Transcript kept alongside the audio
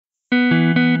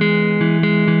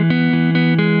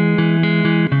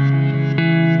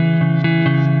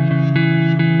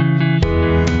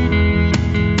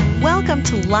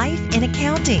Life in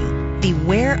Accounting, the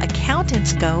Where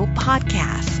Accountants Go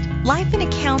podcast. Life in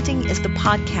Accounting is the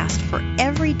podcast for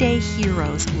everyday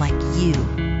heroes like you,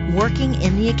 working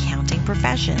in the accounting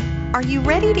profession. Are you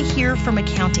ready to hear from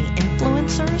accounting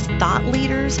influencers, thought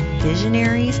leaders,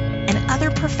 visionaries, and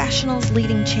other professionals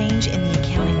leading change in the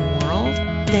accounting world?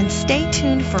 Then stay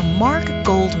tuned for Mark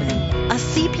Goldman, a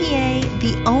CPA,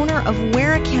 the owner of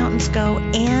Where Accountants Go,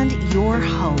 and your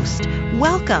host.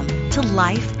 Welcome to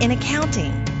Life in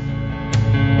Accounting.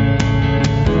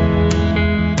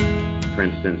 For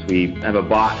instance, we have a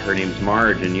bot, her name's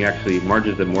Marge, and Marge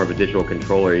is more of a digital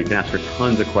controller. You can ask her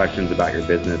tons of questions about your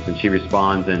business, and she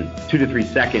responds in 2 to 3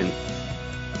 seconds.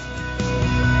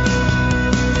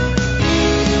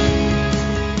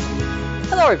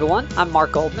 Hello everyone, I'm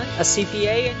Mark Goldman, a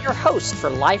CPA and your host for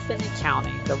Life in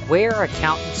Accounting, the Where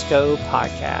Accountants Go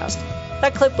podcast.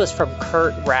 That clip was from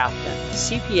Kurt Rathmann,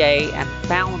 CPA and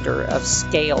founder of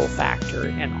Scale Factor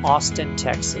in Austin,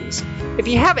 Texas. If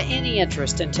you have any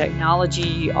interest in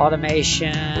technology,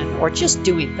 automation, or just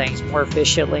doing things more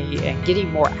efficiently and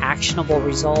getting more actionable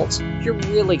results, you're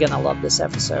really going to love this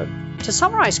episode. To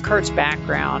summarize Kurt's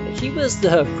background, he was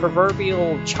the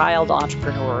proverbial child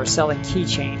entrepreneur selling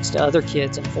keychains to other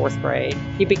kids in 4th grade.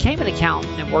 He became an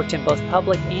accountant and worked in both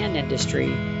public and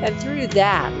industry, and through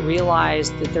that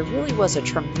realized that there really was a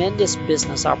tremendous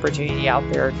business opportunity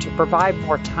out there to provide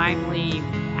more timely,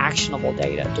 actionable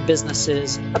data to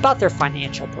businesses about their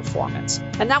financial performance.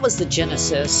 And that was the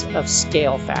genesis of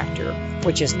Scale Factor,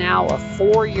 which is now a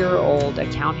 4-year-old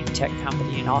accounting tech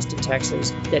company in Austin,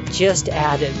 Texas that just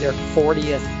added their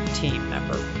 40th team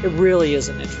member. It really is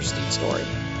an interesting story.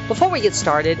 Before we get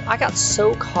started, I got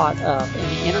so caught up in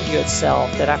the interview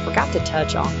itself that I forgot to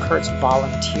touch on Kurt's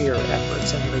volunteer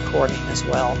efforts in the recording as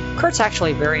well. Kurt's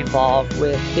actually very involved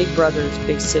with Big Brothers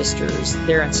Big Sisters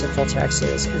there in Central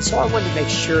Texas, and so I wanted to make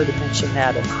sure to mention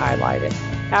that and highlight it.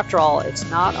 After all, it's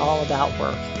not all about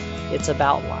work, it's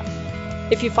about life.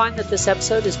 If you find that this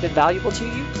episode has been valuable to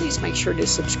you, please make sure to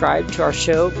subscribe to our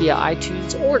show via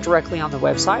iTunes or directly on the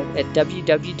website at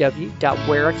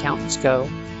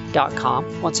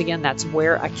www.whereaccountantsgo.com. Once again, that's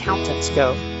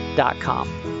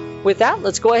whereaccountantsgo.com. With that,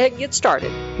 let's go ahead and get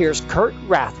started. Here's Kurt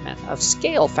Rathmann of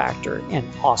Scale Factor in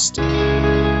Austin.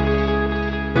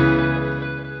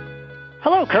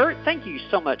 Hello, Kurt. Thank you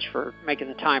so much for making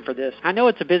the time for this. I know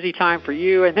it's a busy time for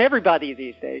you and everybody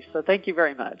these days, so thank you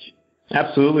very much.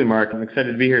 Absolutely, Mark. I'm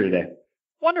excited to be here today.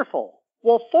 Wonderful.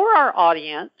 Well, for our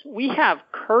audience, we have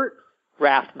Kurt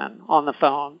Rathmann on the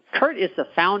phone. Kurt is the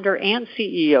founder and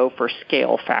CEO for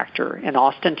Scale Factor in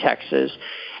Austin, Texas.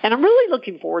 And I'm really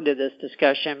looking forward to this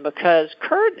discussion because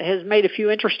Kurt has made a few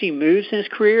interesting moves in his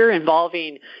career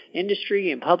involving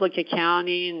industry and public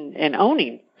accounting and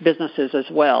owning businesses as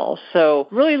well. So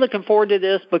really looking forward to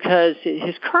this because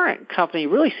his current company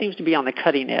really seems to be on the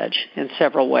cutting edge in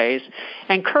several ways.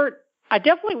 And Kurt, I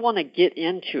definitely want to get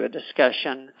into a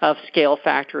discussion of Scale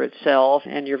Factor itself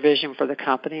and your vision for the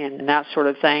company and that sort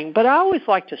of thing. But I always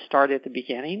like to start at the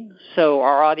beginning so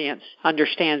our audience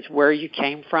understands where you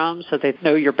came from, so they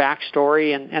know your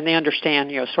backstory and they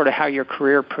understand, sort of how your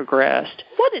career progressed.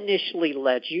 What initially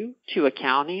led you to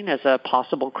accounting as a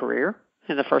possible career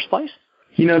in the first place?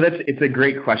 It's a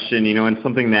great question, and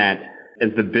something that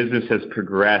as the business has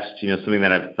progressed, something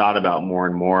that I've thought about more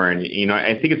and more. And,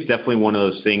 I think it's definitely one of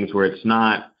those things where it's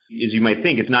not, as you might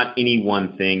think, it's not any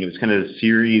one thing. It was kind of a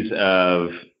series of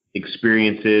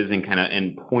experiences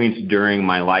and points during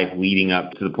my life leading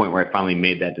up to the point where I finally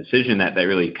made that decision that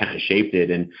really kind of shaped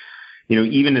it. And,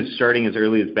 even as starting as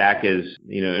early as back as,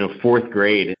 4th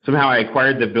grade, somehow I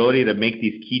acquired the ability to make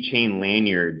these keychain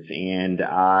lanyards, and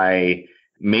I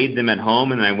made them at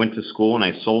home, and I went to school and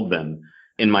I sold them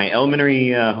in my elementary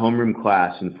homeroom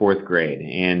class in 4th grade.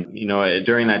 And,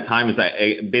 during that time,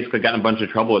 I basically got in a bunch of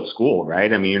trouble at school,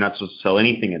 right? I mean, you're not supposed to sell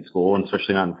anything at school, and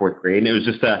especially not in 4th grade. And it was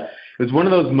just it was one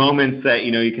of those moments that,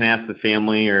 you can ask the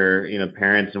family or,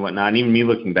 parents and whatnot. And even me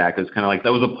looking back, it was kind of like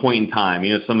that was a point in time,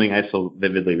 something I still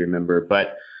vividly remember.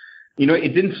 But,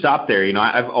 it didn't stop there.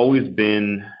 I've always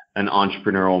been an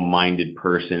entrepreneurial-minded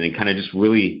person and kind of just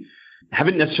really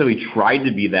haven't necessarily tried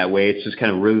to be that way. It's just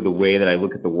kind of really the way that I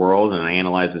look at the world and I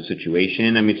analyze the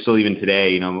situation. I mean, still even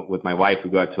today, with my wife, we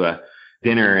go out to a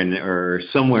dinner or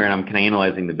somewhere and I'm kind of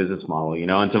analyzing the business model,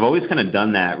 and so I've always kind of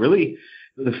done that. Really,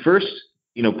 the first,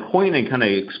 point and kind of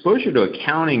exposure to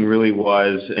accounting really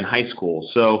was in high school.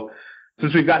 So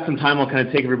since we've got some time, I'll kind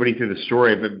of take everybody through the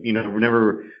story, but,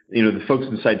 whenever, the folks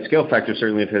inside Scale Factor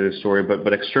certainly have heard the story,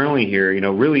 but externally here,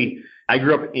 really, I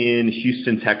grew up in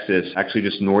Houston, Texas, actually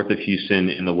just north of Houston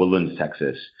in the Woodlands,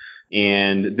 Texas.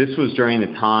 And this was during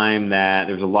the time that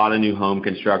there was a lot of new home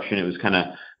construction. It was kind of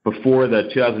before the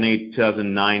 2008,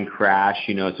 2009 crash,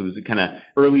 so it was kind of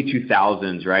early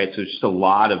 2000s, right? So just a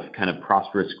lot of kind of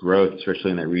prosperous growth, especially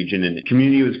in that region. And the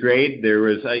community was great. There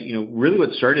was, really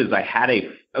what started is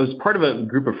I was part of a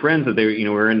group of friends that they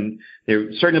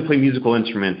were starting to play musical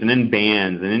instruments and in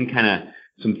bands and in kind of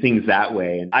some things that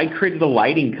way. And I created a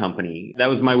lighting company. That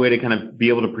was my way to kind of be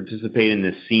able to participate in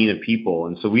this scene of people.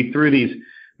 And so we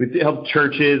helped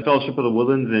churches, Fellowship of the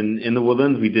Woodlands, and in the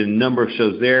Woodlands, we did a number of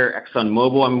shows there.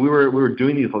 ExxonMobil. I mean, we were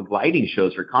doing these lighting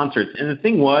shows for concerts. And the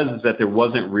thing was that there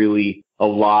wasn't really a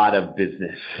lot of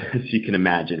business, as you can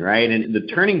imagine, right? And the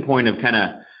turning point of kind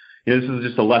of, this is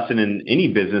just a lesson in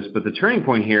any business, but the turning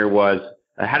point here was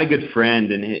I had a good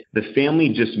friend, and the family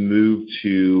just moved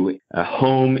to a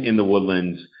home in the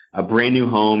Woodlands, a brand new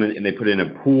home, and they put in a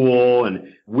pool,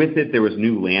 and with it, there was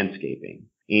new landscaping.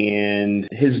 And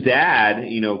his dad,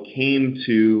 came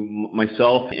to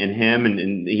myself and him,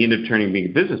 and he ended up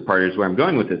being business partners, where I'm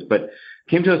going with this, but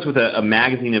came to us with a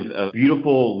magazine of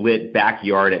beautiful lit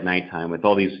backyard at nighttime with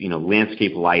all these,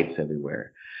 landscape lights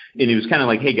everywhere. And he was kind of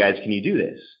like, hey guys, can you do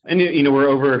this? And, we're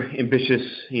over ambitious,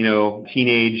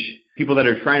 teenage people that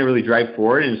are trying to really drive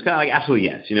forward. And it's kind of like, absolutely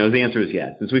yes. The answer is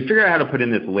yes. And so we figured out how to put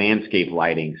in this landscape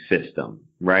lighting system,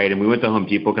 right? And we went to Home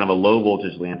Depot, kind of a low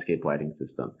voltage landscape lighting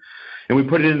system. And we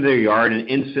put it into their yard, and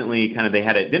instantly kind of they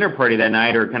had a dinner party that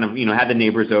night, or kind of, had the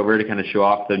neighbors over to kind of show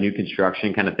off the new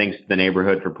construction, kind of thanks to the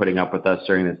neighborhood for putting up with us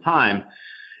during this time.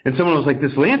 And someone was like,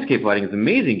 this landscape lighting is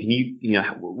amazing. Can you,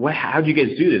 how'd you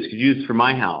guys do this? Could you do this for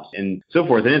my house? And so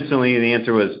forth. And instantly the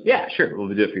answer was, yeah, sure, we'll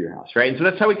do it for your house, right? And so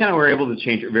that's how we kind of were able to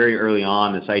change it very early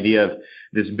on, this idea of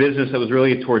this business that was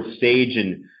really towards stage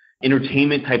and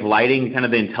entertainment type lighting, kind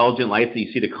of the intelligent lights that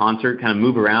you see at a concert kind of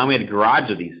move around. We had a garage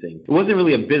of these things. It wasn't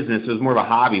really a business. It was more of a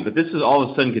hobby. But this is all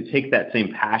of a sudden could take that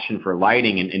same passion for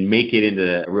lighting and make it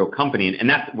into a real company. And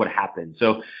that's what happened.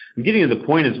 So I'm getting to the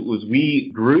point was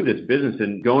we grew this business,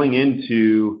 and I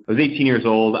was 18 years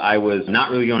old. I was not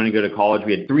really going to go to college.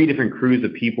 We had 3 different crews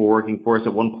of people working for us.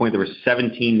 At one point, there were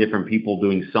 17 different people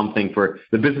doing something for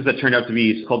the business that turned out to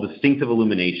be called Distinctive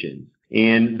Illuminations.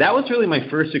 And that was really my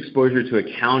first exposure to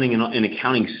accounting and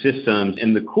accounting systems.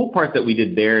 And the cool part that we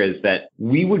did there is that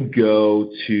we would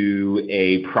go to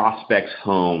a prospect's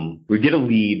home. We'd get a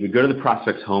lead. We'd go to the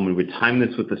prospect's home, and we'd time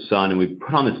this with the sun. And we'd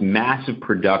put on this massive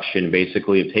production,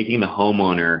 basically, of taking the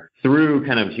homeowner through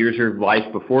kind of, here's your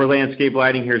life before landscape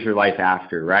lighting, here's your life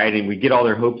after, right? And we'd get all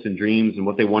their hopes and dreams and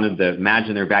what they wanted to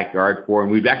imagine their backyard for.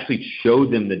 And we'd actually show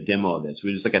them the demo of this. It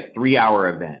was just like a 3-hour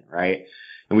event, right?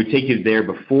 And we'd take you there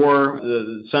before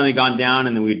the sun had gone down,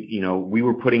 and then we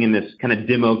were putting in this kind of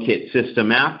demo kit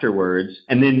system afterwards.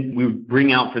 And then we would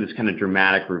bring out for this kind of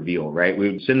dramatic reveal, right? We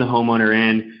would send the homeowner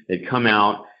in, they'd come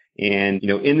out, and,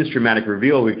 in this dramatic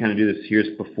reveal, we kind of do this,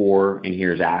 here's before and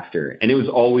here's after. And it was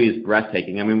always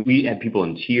breathtaking. I mean, we had people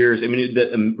in tears. I mean,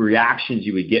 the reactions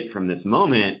you would get from this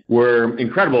moment were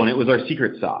incredible. And it was our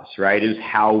secret sauce, right? It was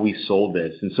how we sold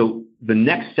this. And so the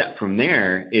next step from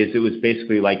there is it was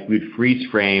basically like we'd freeze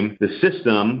frame the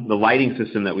system, the lighting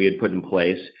system that we had put in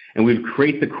place, and we'd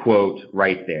create the quote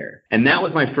right there. And that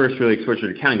was my first really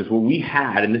exposure to accounting, because what we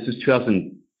had, and this is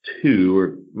 2002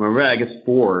 or I guess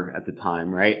 4 at the time,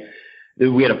 right?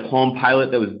 We had a Palm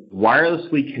Pilot that was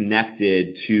wirelessly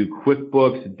connected to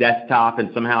QuickBooks desktop, and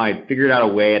somehow I figured out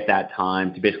a way at that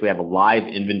time to basically have a live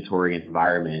inventory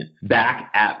environment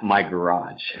back at my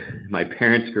garage, my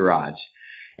parents' garage.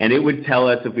 And it would tell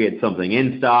us if we had something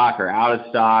in stock or out of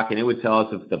stock, and it would tell us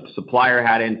if the supplier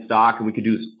had it in stock, and we could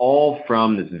do this all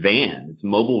from this van, this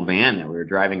mobile van that we were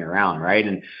driving around, right?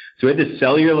 And so we had this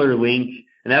cellular link.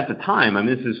 And at the time, I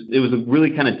mean, it was a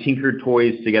really kind of tinkered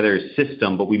toys together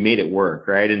system, but we made it work,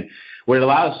 right? And what it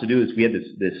allowed us to do is we had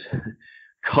this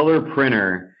color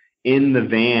printer in the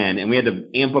van, and we had to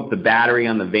amp up the battery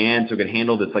on the van so it could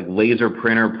handle this like laser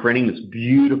printer printing this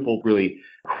beautiful, really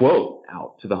quote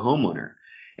out to the homeowner.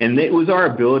 And it was our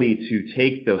ability to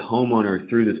take the homeowner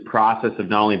through this process of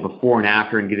not only before and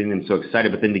after and getting them so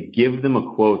excited, but then to give them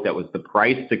a quote that was the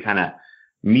price to kind of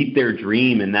meet their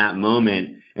dream in that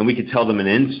moment. And we could tell them an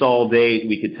install date.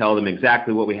 We could tell them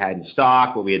exactly what we had in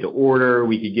stock, what we had to order.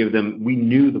 We could give them, we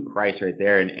knew the price right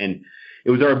there. And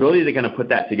it was our ability to kind of put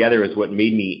that together is what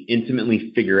made me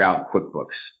intimately figure out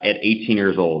QuickBooks at 18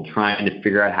 years old, trying to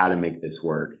figure out how to make this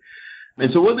work. And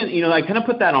so it wasn't, I kind of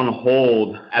put that on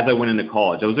hold as I went into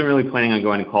college. I wasn't really planning on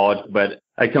going to college, but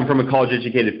I come from a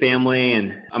college-educated family,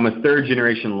 and I'm a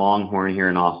 3rd-generation Longhorn here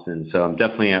in Austin. So I'm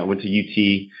definitely, I went to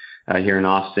UT. here in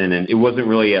Austin, and it wasn't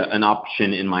really an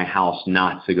option in my house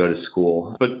not to go to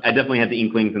school. But I definitely had the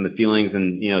inklings and the feelings,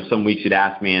 and some weeks you'd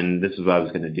ask me, and this is what I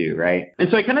was going to do, right? And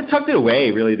so I kind of tucked it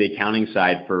away, really, the accounting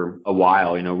side for a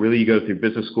while. Really, you go through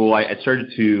business school. I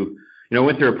started to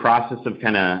went through a process of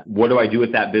kind of, what do I do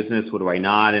with that business? What do I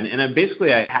not? And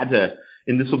I had to,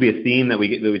 and this will be a theme that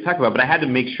we talk about, but I had to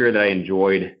make sure that I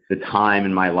enjoyed the time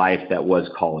in my life that was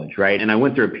college, right? And I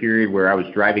went through a period where I was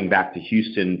driving back to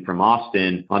Houston from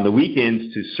Austin on the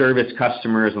weekends to service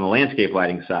customers on the landscape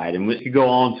lighting side. And we could go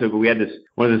on to, but we had this,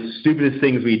 one of the stupidest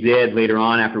things we did later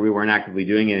on after we weren't actively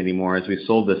doing it anymore is we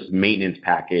sold this maintenance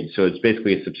package. So it's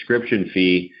basically a subscription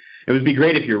fee. It would be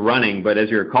great if you're running, but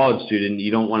as you're a college student,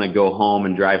 you don't want to go home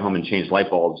and drive home and change light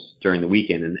bulbs during the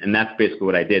weekend. And that's basically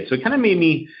what I did. So it kind of made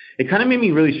me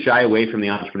really shy away from the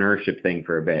entrepreneurship thing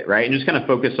for a bit, right? And just kind of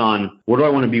focus on, what do I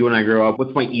want to be when I grow up?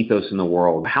 What's my ethos in the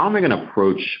world? How am I going to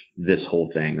approach this whole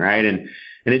thing, right? And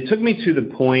it took me to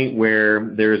the point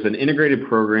where there's an integrated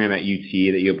program at UT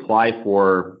that you apply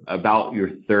for about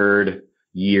your third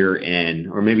year in,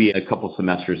 or maybe a couple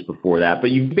semesters before that,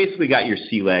 but you basically got your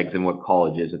sea legs in what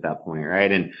college is at that point,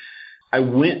 right? And I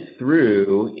went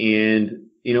through, and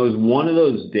it was one of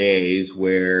those days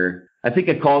where I think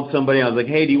I called somebody. I was like,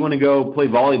 "Hey, do you want to go play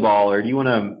volleyball, or do you want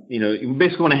to, you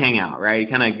basically want to hang out, right?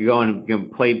 Kind of go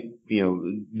and play,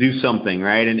 do something,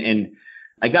 right?" And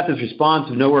I got this response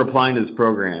of, "No, we're applying to this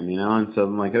program," and so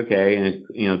I'm like, okay,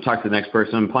 and talk to the next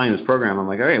person. I'm applying to this program. I'm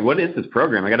like, all right, what is this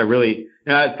program? I got to really,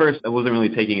 at first I wasn't really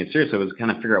taking it serious. I was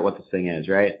kind of figure out what this thing is,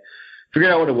 right?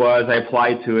 Figured out what it was. I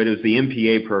applied to it. It was the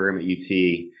MPA program at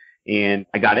UT, and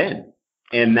I got in.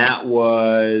 And I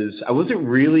wasn't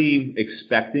really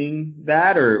expecting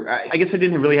that, or I guess I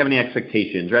didn't really have any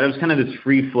expectations, right? I was kind of this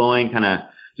free flowing, kind of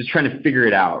just trying to figure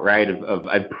it out, right?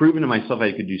 I've proven to myself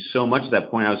I could do so much at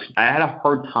that point. I had a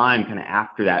hard time kind of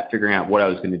after that figuring out what I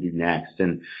was going to do next.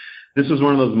 And this was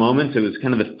one of those moments. It was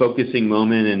kind of the focusing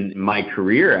moment in my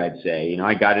career, I'd say.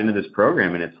 I got into this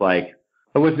program, and it's like,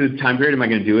 what's the time period? Am I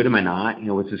going to do it? Am I not?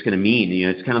 What's this going to mean?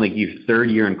 It's kind of like your third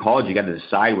year in college. You got to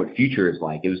decide what future is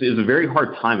like. It was a very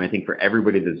hard time, I think, for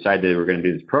everybody to decide that they were going to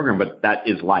do this program. But that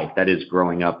is life. That is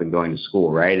growing up and going to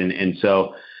school, right? And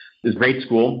so it was great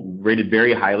school, rated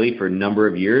very highly for a number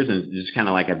of years. And it's just kind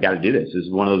of like, I've got to do this. This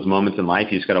is one of those moments in life.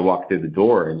 You just got to walk through the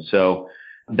door. And so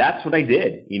that's what I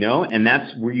did, and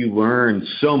that's where you learn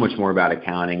so much more about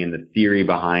accounting and the theory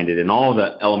behind it and all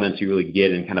the elements you really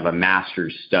get in kind of a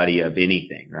master's study of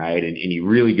anything, right? And you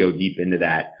really go deep into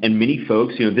that. And many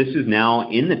folks, this is now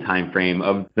in the time frame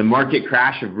of the market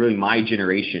crash of really my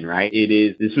generation, right?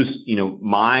 This was,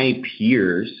 my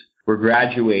peers were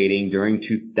graduating during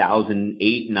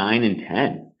 2008, 9, and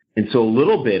 10. And so a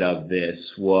little bit of this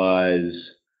was,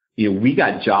 we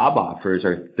got job offers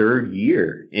our third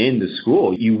year into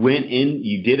school. You went in,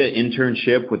 you did an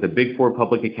internship with a Big Four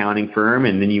public accounting firm,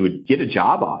 and then you would get a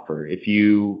job offer if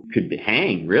you could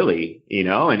hang, really,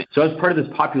 And so I was part of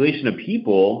this population of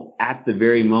people at the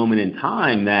very moment in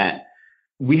time that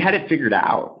we had it figured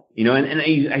out. And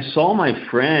I saw my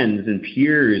friends and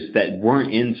peers that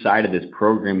weren't inside of this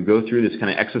program go through this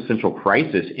kind of existential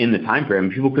crisis in the time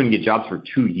frame. People couldn't get jobs for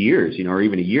 2 years, or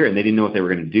even a year, and they didn't know what they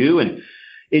were going to do. And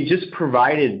it just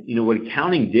provided, what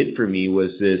accounting did for me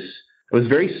was this. I was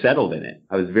very settled in it.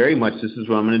 I was very much, this is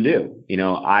what I'm going to do.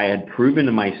 I had proven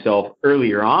to myself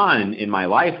earlier on in my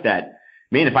life that,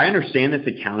 man, if I understand this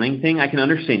accounting thing, I can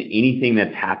understand anything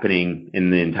that's happening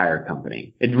in the entire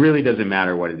company. It really doesn't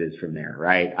matter what it is from there,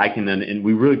 right? And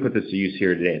we really put this to use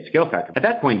here today at Scale Factor. At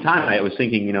that point in time, I was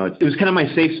thinking, it was kind of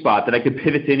my safe spot that I could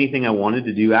pivot to anything I wanted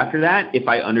to do after that if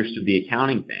I understood the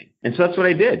accounting thing. And so that's what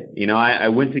I did. I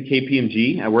went to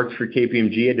KPMG. I worked for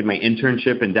KPMG. I did my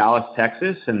internship in Dallas,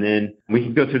 Texas, and then we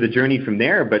could go through the journey from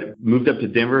there, but moved up to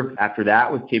Denver after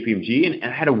that with KPMG, and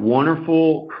I had a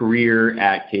wonderful career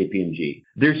at KPMG.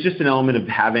 There's just an element of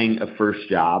having a first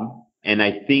job, and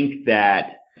I think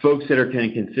that folks that are kind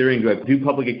of considering, do I do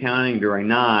public accounting, do I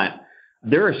not?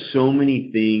 There are so many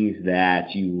things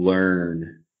that you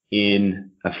learn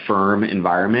in a firm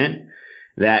environment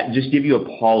that just give you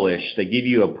a polish, that give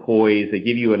you a poise, that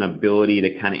give you an ability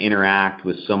to kind of interact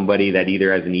with somebody that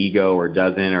either has an ego or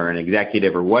doesn't, or an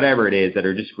executive or whatever it is, that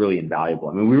are just really invaluable.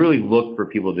 I mean, we really look for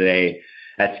people today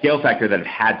at Scale Factor that have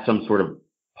had some sort of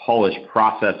polished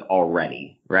process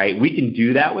already, right? We can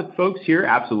do that with folks here,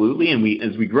 absolutely. And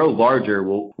as we grow larger,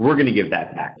 we're going to give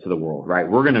that back to the world, right?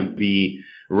 We're going to be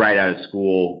right out of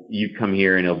school. You come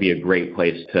here and it'll be a great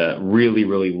place to really,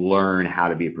 really learn how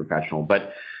to be a professional.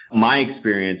 But my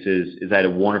experience is I had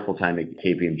a wonderful time at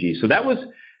KPMG. So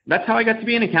that's how I got to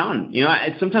be an accountant.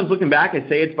 Sometimes looking back, I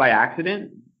say it's by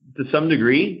accident to some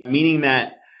degree, meaning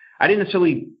that I didn't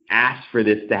necessarily ask for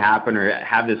this to happen or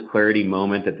have this clarity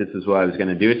moment that this is what I was going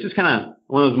to do. It's just kind of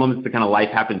one of those moments that kind of life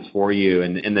happens for you,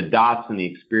 and the dots and the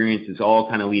experiences all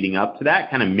kind of leading up to that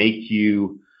kind of make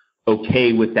you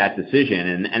okay with that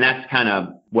decision. And that's kind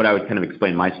of what I would kind of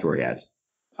explain my story as.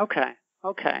 Okay.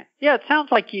 Yeah, it sounds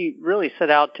like you really set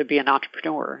out to be an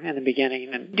entrepreneur in the beginning.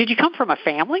 And did you come from a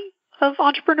family of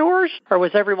entrepreneurs, or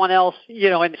was everyone else,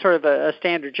 in sort of a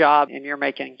standard job and you're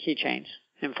making keychains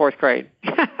in fourth grade?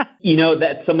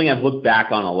 That's something I've looked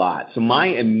back on a lot. So my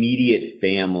immediate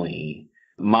family,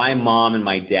 my mom and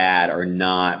my dad are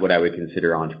not what I would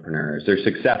consider entrepreneurs. They're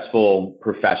successful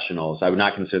professionals. I would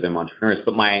not consider them entrepreneurs,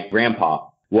 but my grandpa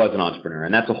was an entrepreneur.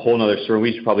 And that's a whole nother story.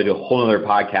 We should probably do a whole nother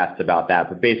podcast about that.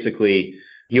 But basically,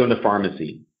 he owned a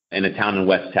pharmacy in a town in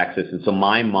West Texas. And so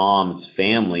my mom's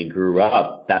family grew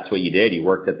up. That's what you did. You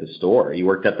worked at the store. You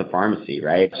worked at the pharmacy,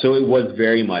 right? So it was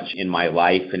very much in my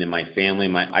life and in my family.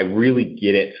 I really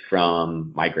get it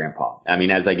from my grandpa. I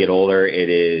mean, as I get older, it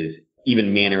is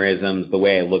even mannerisms, the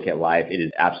way I look at life, it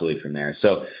is absolutely from there.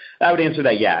 So I would answer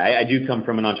that, yeah, I do come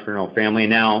from an entrepreneurial family.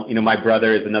 Now, my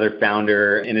brother is another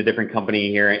founder in a different company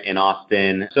here in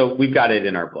Austin. So we've got it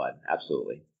in our blood.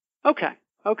 Absolutely. Okay.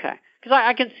 Because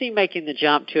I can see making the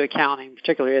jump to accounting,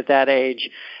 particularly at that age,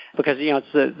 because,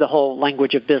 it's the whole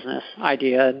language of business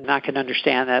idea, and I can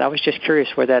understand that. I was just curious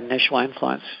where that initial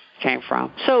influence came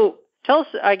from. So tell us,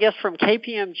 I guess, from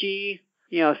KPMG,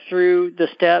 through the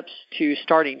steps to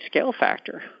starting Scale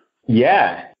Factor.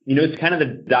 Yeah. It's kind of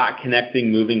the dot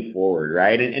connecting moving forward,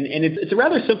 right? And it's a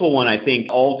rather simple one, I think,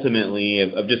 ultimately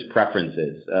of just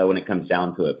preferences when it comes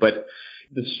down to it. But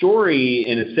the story,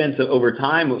 in a sense, over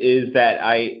time is that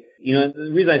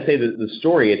the reason I say the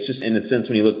story, it's just in a sense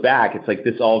when you look back, it's like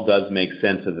this all does make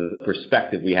sense of the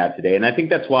perspective we have today. And I think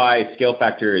that's why Scale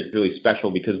Factor is really special,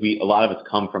 because a lot of us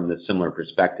come from this similar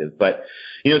perspective. But,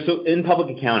 so in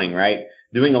public accounting, right?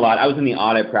 Doing a lot. I was in the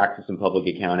audit practice in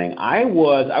public accounting. I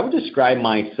would describe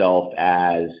myself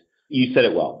as, you said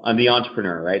it well, I'm the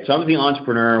entrepreneur, right? So I was the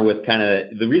entrepreneur with kind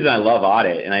of, the reason I love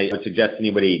audit, and I would suggest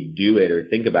anybody do it or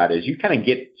think about it, is you kind of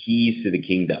get keys to the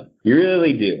kingdom. You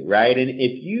really do, right? And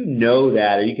if you know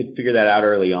that, or you can figure that out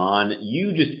early on,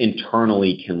 you just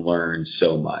internally can learn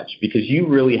so much, because you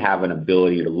really have an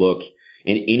ability to look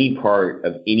in any part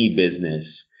of any business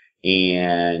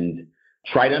and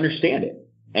try to understand it.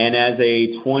 And as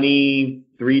a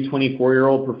 23,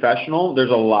 24-year-old professional,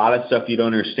 there's a lot of stuff you don't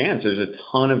understand. So there's a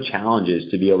ton of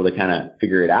challenges to be able to kind of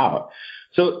figure it out.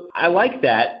 So I like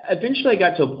that. Eventually I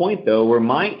got to a point, though, where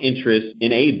my interests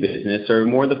in a business are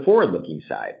more the forward-looking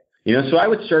side. So I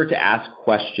would start to ask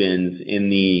questions in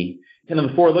the kind of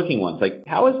the forward-looking ones, like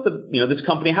how is this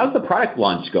company, how's the product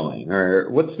launch going? Or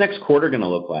what's next quarter going to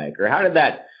look like? Or how did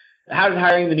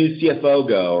hiring the new CFO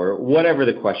go, or whatever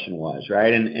the question was,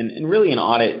 right? And really in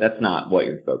audit, that's not what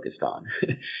you're focused on.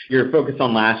 You're focused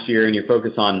on last year, and you're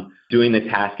focused on doing the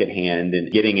task at hand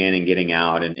and getting in and getting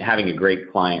out and having a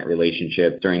great client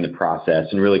relationship during the process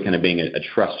and really kind of being a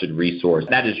trusted resource.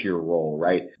 That is your role,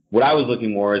 right? What I was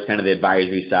looking more is kind of the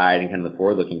advisory side and kind of the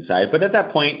forward-looking side. But at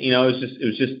that point, it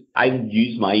was just I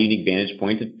used my unique vantage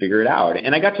point to figure it out.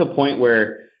 And I got to a point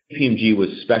where KPMG was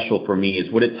special for me.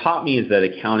 Is what it taught me is that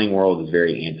accounting world is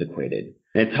very antiquated.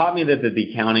 And it taught me that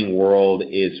the accounting world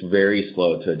is very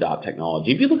slow to adopt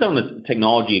technology. If you look on the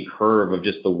technology curve of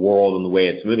just the world and the way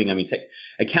it's moving,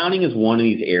 accounting is one of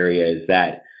these areas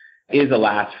that is a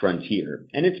last frontier.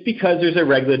 And it's because there's a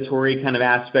regulatory kind of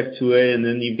aspect to it. And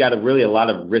then you've got a lot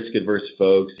of risk adverse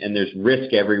folks, and there's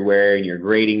risk everywhere, and you're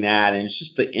grading that. And it's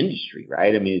just the industry,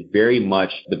 right? It's very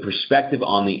much the perspective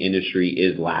on the industry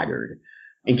is laggard.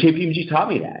 And KPMG taught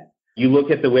me that. You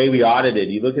look at the way we audited,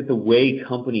 you look at the way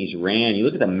companies ran, you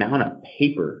look at the amount of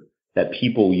paper that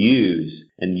people used.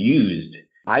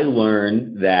 I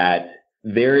learned that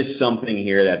there is something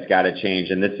here that's got to change,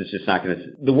 and this is just not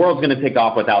the world's going to take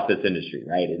off without this industry,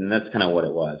 right? And that's kind of what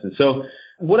it was. And so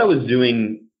what I was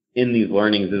doing in these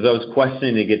learnings is I was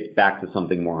questioning to get back to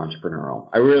something more entrepreneurial.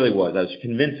 I really was. I was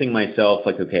convincing myself,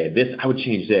 like, okay, I would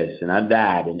change this and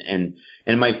that,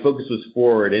 and my focus was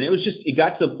forward. And it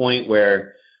got to the point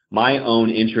where my own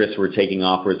interests were taking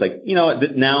off, where it's like,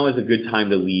 now is a good time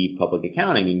to leave public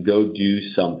accounting and go do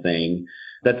something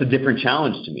that's a different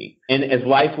challenge to me. And as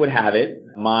life would have it,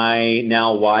 my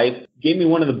now wife gave me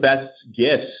one of the best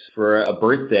gifts for a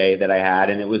birthday that I had.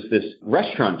 And it was this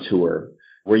restaurant tour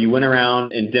where you went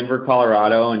around in Denver,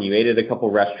 Colorado, and you ate at a couple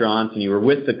restaurants, and you were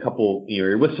with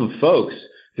some folks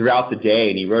throughout the day,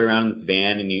 and you rode around in this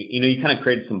van, and you kind of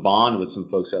created some bond with some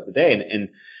folks throughout the day. And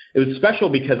It was special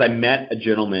because I met a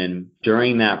gentleman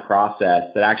during that process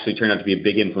that actually turned out to be a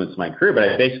big influence in my career. But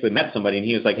I basically met somebody and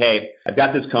he was like, hey, I've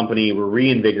got this company. We're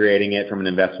reinvigorating it from an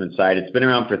investment side. It's been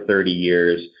around for 30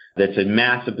 years. That's a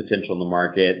massive potential in the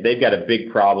market. They've got a big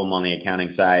problem on the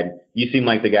accounting side. You seem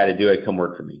like the guy to do it. Come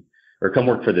work for me or come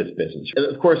work for this business.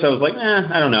 Of course, I was like,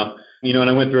 I don't know. And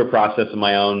I went through a process of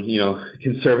my own,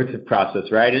 conservative process,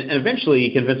 right? And eventually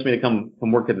he convinced me to come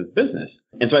work at this business.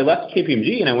 And so I left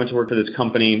KPMG and I went to work for this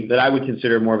company that I would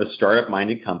consider more of a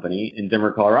startup-minded company in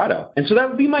Denver, Colorado. And so that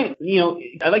would be my,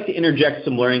 I like to interject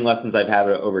some learning lessons I've had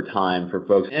over time for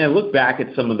folks. And I look back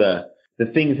at some of the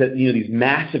things that, these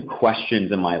massive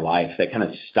questions in my life that kind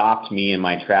of stopped me in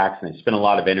my tracks and I spent a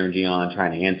lot of energy on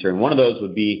trying to answer. And one of those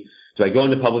would be, do I go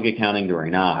into public accounting? Do I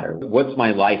not? Or what's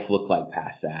my life look like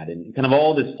past that? And kind of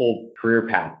all this whole career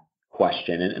path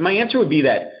question. And my answer would be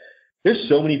that there's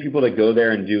so many people that go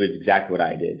there and do exactly what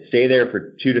I did. Stay there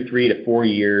for 2 to 3 to 4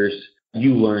 years.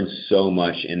 You learn so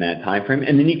much in that time frame.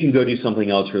 And then you can go do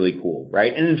something else really cool,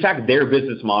 right? And in fact, their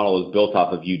business model is built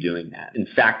off of you doing that. In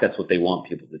fact, that's what they want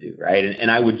people to do, right?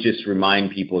 And I would just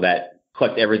remind people that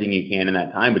collect everything you can in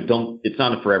that time, but it's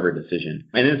not a forever decision.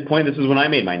 And at this point, this is when I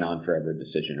made my non-forever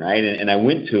decision, right? And I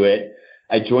went to it.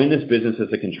 I joined this business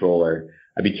as a controller.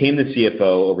 I became the CFO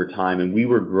over time, and we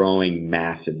were growing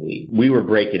massively. We were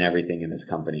breaking everything in this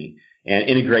company, and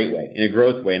in a great way, in a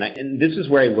growth way. And this is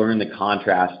where I learned the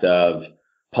contrast of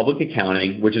public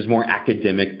accounting, which is more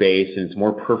academic-based and it's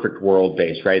more perfect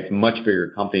world-based, right? It's much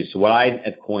bigger companies. So what I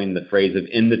have coined the phrase of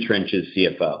in the trenches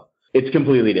CFO. It's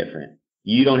completely different.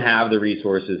 You don't have the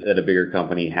resources that a bigger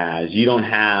company has. You don't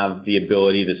have the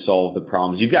ability to solve the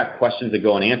problems. You've got questions that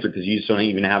go unanswered because you just don't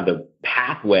even have the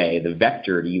pathway, the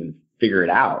vector to even figure it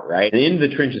out, right? And in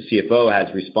the trenches CFO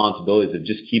has responsibilities of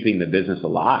just keeping the business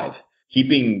alive,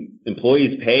 keeping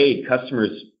employees paid,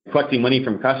 customers, collecting money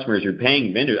from customers, you're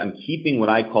paying vendors. I'm keeping what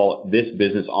I call this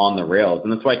business on the rails.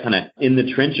 And that's why kind of in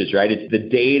the trenches, right? It's the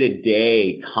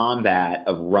day-to-day combat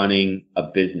of running a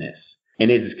business. And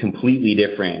it is completely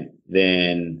different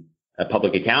than a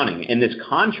public accounting. And this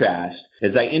contrast,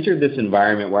 as I entered this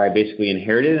environment where I basically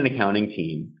inherited an accounting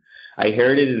team, I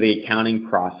inherited the accounting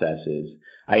processes,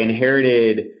 I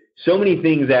inherited so many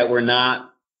things that were not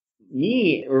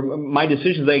me or my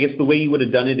decisions, I guess the way you would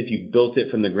have done it if you built it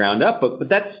from the ground up. But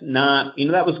that's not,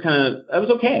 that was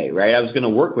okay, right? I was going to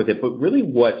work with it. But really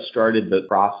what started the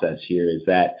process here is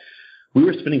that we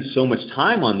were spending so much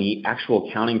time on the actual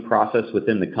accounting process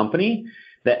within the company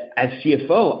that as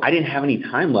CFO, I didn't have any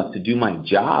time left to do my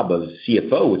job of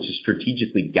CFO, which is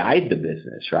strategically guide the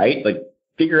business, right? Like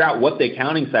figure out what the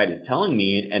accounting side is telling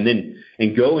me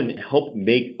and go and help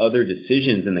make other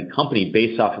decisions in the company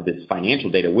based off of this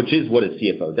financial data, which is what a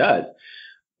CFO does.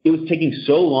 It was taking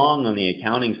so long on the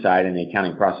accounting side and the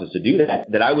accounting process to do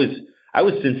that I was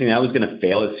sensing that I was going to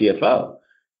fail as CFO.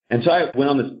 And so I went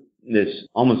on this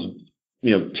almost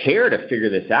tear to figure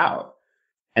this out.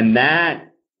 And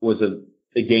that was a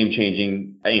game-changing,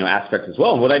 aspect as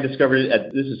well. And what I discovered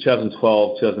this is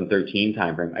 2012, 2013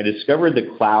 timeframe, I discovered the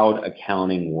cloud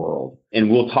accounting world. And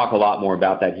we'll talk a lot more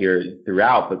about that here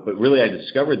throughout, but really I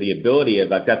discovered the ability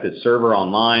of, I've got this server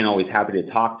online, always happy to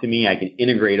talk to me. I can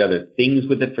integrate other things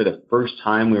with it for the first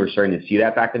time. We were starting to see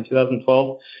that back in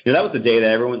 2012. That was the day that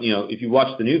everyone, if you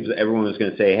watch the news, everyone was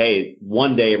going to say, hey,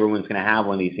 one day everyone's going to have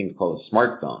one of these things called a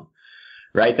smartphone,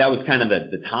 right? That was kind of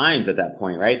the times at that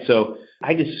point, right? So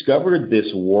I discovered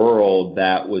this world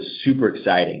that was super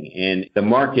exciting, and the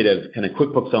market of kind of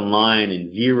QuickBooks Online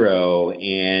and Xero,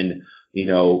 and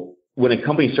when a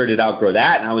company started to outgrow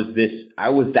that, and I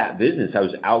was that business, I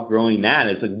was outgrowing that.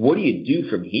 It's like, what do you do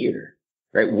from here,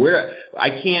 right? Where I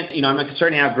can't, I'm not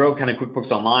starting to outgrow kind of QuickBooks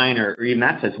Online or even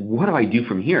that says, what do I do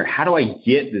from here? How do I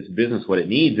get this business what it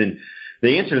needs? And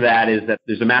the answer to that is that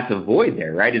there's a massive void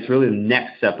there, right? It's really the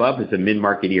next step up is a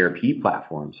mid-market ERP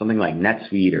platform, something like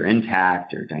NetSuite or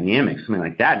Intact or Dynamics, something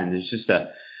like that. And there's just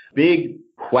a big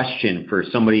question for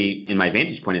somebody in my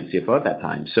vantage point as CFO at that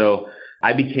time. So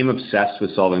I became obsessed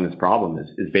with solving this problem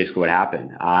is basically what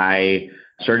happened. I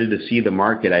started to see the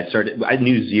market. I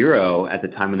knew Xero at the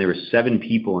time when there were 7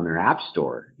 people in their app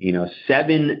store,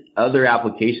 7 other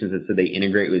applications that said they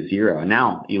integrate with Xero. And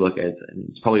now you look at it,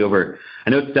 it's probably I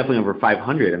know it's definitely over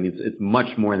 500. I mean, it's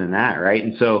much more than that, right?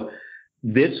 And so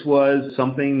this was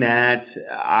something that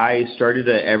I started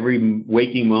every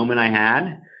waking moment I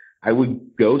had, I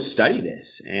would go study this,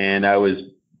 and I was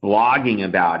blogging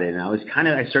about it. And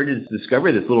I started to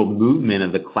discover this little movement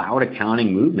of the cloud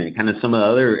accounting movement, kind of some of the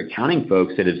other accounting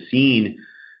folks that have seen,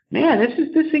 man,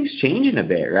 this thing's changing a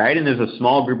bit, right? And there's a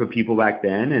small group of people back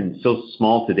then and still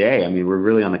small today. I mean, we're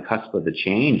really on the cusp of the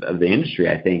change of the industry,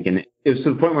 I think. And it was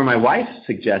to the point where my wife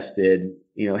suggested,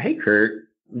 hey, Kurt,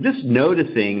 I'm just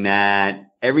noticing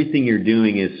that everything you're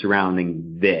doing is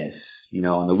surrounding this.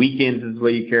 On the weekends, this is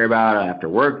what you care about. After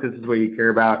work, this is what you care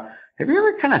about. Have you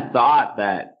ever kind of thought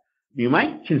that you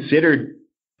might consider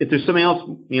if there's something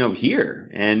else, here?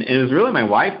 And it was really my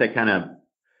wife that kind of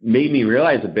made me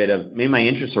realize maybe my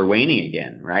interests are waning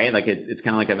again, right? Like it's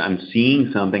kind of like I'm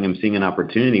seeing something, I'm seeing an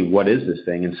opportunity. What is this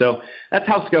thing? And so that's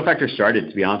how Scale Factor started,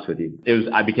 to be honest with you.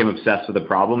 I became obsessed with the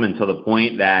problem until the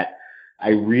point that I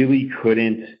really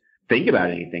couldn't think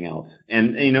about anything else.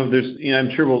 And,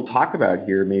 I'm sure we'll talk about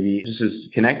here, maybe just as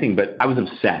connecting, but I was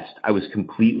obsessed. I was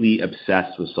completely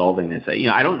obsessed with solving this.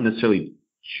 I don't necessarily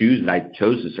I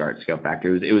chose to start Scale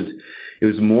Factor. It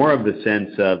was more of the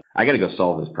sense of, I got to go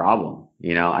solve this problem.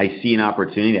 I see an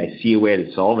opportunity. I see a way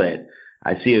to solve it.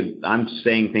 I'm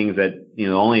saying things that,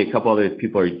 only a couple other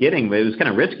people are getting, but it was kind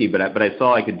of risky, but I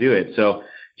saw I could do it. So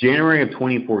January of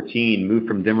 2014, moved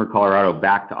from Denver, Colorado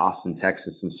back to Austin,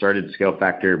 Texas, and started Scale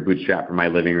Factor bootstrap from my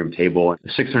living room table, a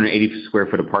 680 square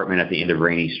foot apartment at the end of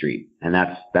Rainey Street. And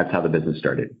that's how the business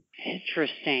started.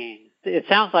 Interesting. It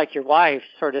sounds like your wife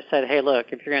sort of said, hey, look,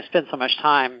 if you're going to spend so much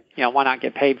time, why not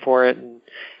get paid for it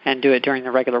and do it during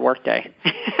the regular workday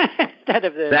instead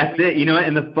of the... That's it.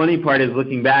 And the funny part is,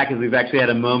 looking back, is we've actually had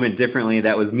a moment differently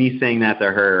that was me saying that to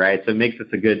her, right? So it makes us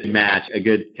a good match, a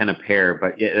good kind of pair.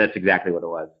 But yeah, that's exactly what it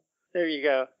was. There you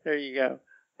go.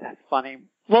 That's funny.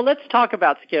 Well, let's talk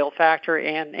about Scale Factor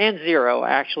and Xero,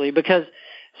 actually, because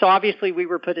so obviously we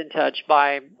were put in touch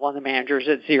by one of the managers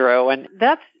at Xero, and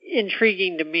that's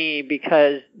intriguing to me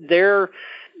because they're,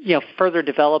 further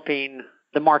developing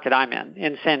the market I'm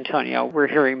in San Antonio. We're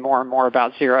hearing more and more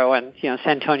about Xero, and, San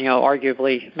Antonio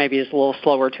arguably maybe is a little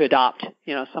slower to adopt,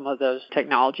 some of those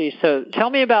technologies. So tell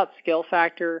me about Scale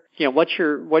Factor. What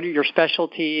are your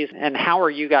specialties, and how are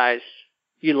you guys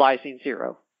utilizing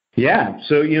Xero? Yeah.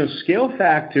 So, Scale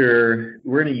Factor,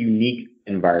 we're in a unique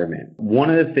environment. One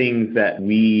of the things that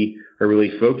we are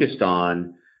really focused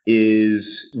on is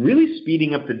really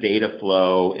speeding up the data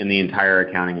flow in the entire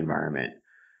accounting environment.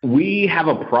 We have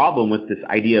a problem with this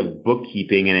idea of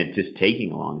bookkeeping and it just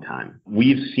taking a long time.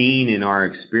 We've seen in our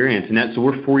experience, so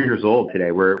we're 4 years old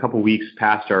today. We're a couple weeks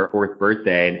past our 4th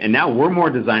birthday, and now we're more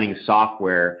designing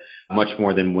software much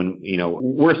more than when,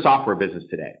 we're a software business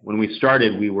today. When we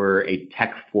started, we were a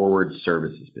tech-forward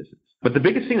services business. But the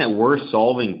biggest thing that we're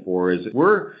solving for is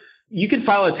you can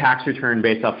file a tax return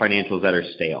based off financials that are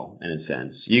stale, in a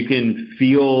sense. You can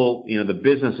feel, the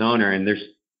business owner, and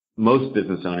most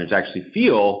business owners actually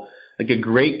feel like a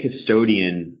great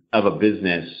custodian of a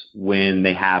business when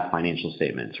they have financial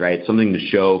statements, right? Something to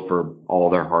show for all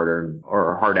their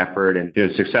hard effort and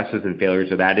successes and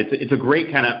failures of that. It's a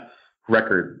great kind of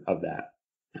record of that.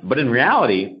 But in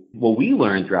reality, what we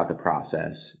learned throughout the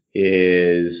process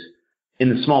is, in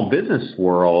the small business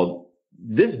world,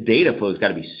 this data flow has got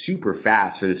to be super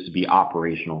fast for this to be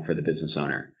operational for the business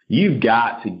owner. You've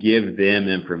got to give them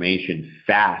information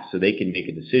fast so they can make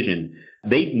a decision.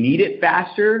 They need it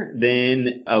faster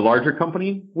than a larger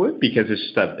company would, because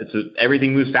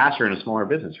everything moves faster in a smaller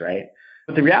business, right?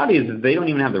 But the reality is they don't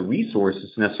even have the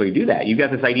resources to necessarily do that. You've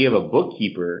got this idea of a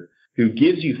bookkeeper who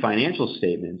gives you financial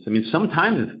statements. I mean,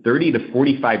 sometimes it's 30 to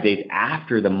 45 days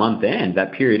after the month end,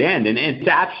 that period end, and it's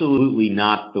absolutely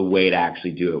not the way to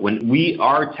actually do it. When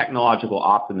our technological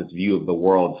optimist view of the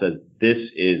world says this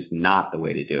is not the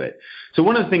way to do it. So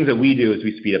one of the things that we do is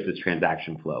we speed up this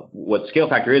transaction flow. What Scale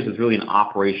Factor is really an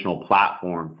operational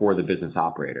platform for the business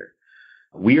operator.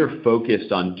 We are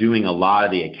focused on doing a lot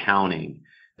of the accounting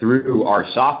through our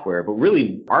software, but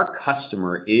really our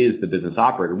customer is the business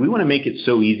operator. We want to make it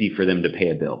so easy for them to pay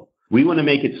a bill. We want to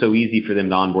make it so easy for them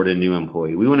to onboard a new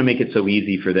employee. We want to make it so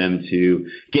easy for them to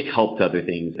get help to other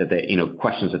things that they,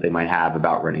 questions that they might have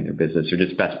about running their business, or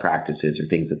just best practices or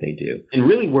things that they do. And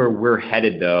really where we're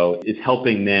headed, though, is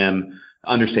helping them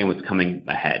understand what's coming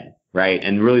ahead, right?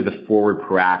 And really the forward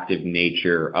proactive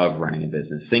nature of running a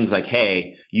business. Things like,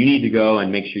 hey, you need to go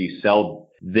and make sure you sell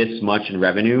this much in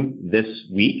revenue this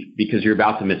week because you're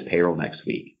about to miss payroll next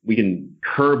week. We can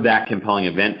curb that compelling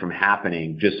event from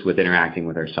happening just with interacting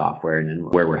with our software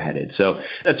and where we're headed. So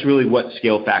that's really what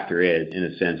Scale Factor is, in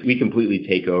a sense. We completely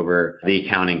take over the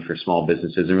accounting for small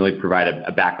businesses and really provide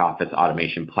a back office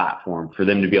automation platform for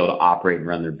them to be able to operate and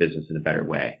run their business in a better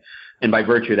way. And by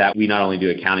virtue of that, we not only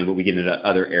do accounting, but we get into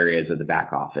other areas of the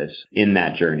back office in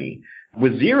that journey.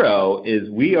 With Xero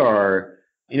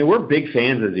we're big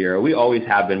fans of Xero. We always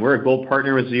have been. We're a gold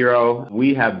partner with Xero.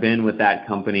 We have been with that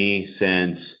company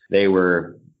since they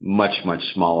were much, much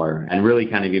smaller and really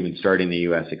kind of even starting the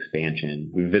U.S. expansion.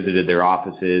 We visited their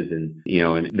offices and,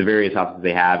 and the various offices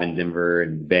they have in Denver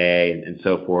and Bay and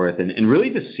so forth. And really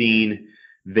just seeing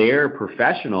their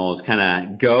professionals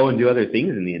kind of go and do other things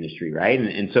in the industry, right?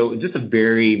 And so just a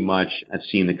very much I've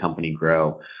seen the company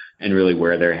grow and really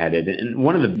where they're headed. And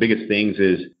one of the biggest things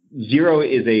is Xero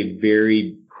is a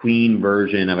very clean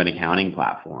version of an accounting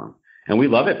platform. And we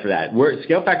love it for that.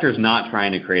 Scale Factor is not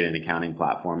trying to create an accounting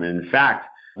platform. And in fact,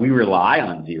 we rely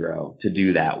on Xero to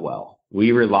do that well.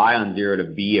 We rely on Xero to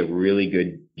be a really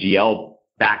good GL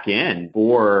back end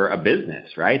for a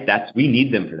business, right? We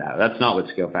need them for that. That's not what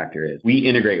Scale Factor is. We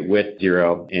integrate with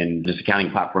Xero and just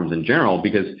accounting platforms in general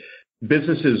because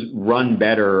businesses run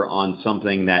better on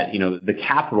something that, the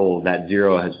capital that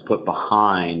Xero has put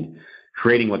behind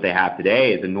creating what they have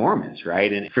today is enormous,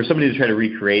 right? And for somebody to try to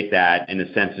recreate that, in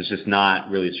a sense, is just not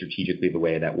really strategically the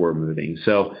way that we're moving.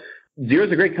 So Xero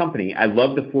is a great company. I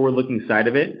love the forward-looking side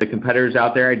of it. The competitors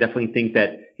out there, I definitely think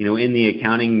that, in the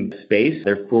accounting space,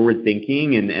 they're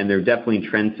forward-thinking and they're definitely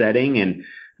trend-setting. And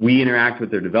we interact with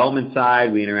their development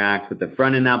side. We interact with the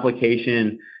front-end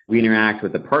application. We interact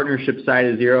with the partnership side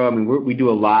of Xero. I mean, we do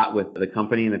a lot with the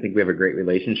company, and I think we have a great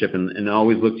relationship and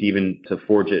always look to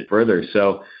forge it further.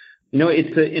 So,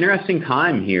 it's an interesting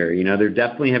time here. They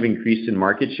definitely have increased in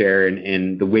market share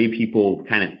and the way people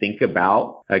kind of think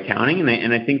about accounting.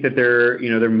 And I think that they're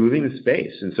moving the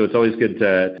space. And so it's always good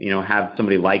to, have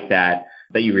somebody like that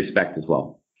you respect as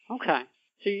well. Okay.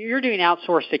 So you're doing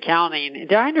outsourced accounting.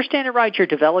 Did I understand it right? You're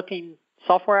developing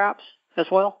software apps as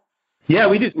well? Yeah,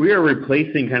 we do. We are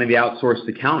replacing kind of the outsourced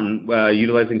accountant,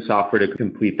 utilizing software to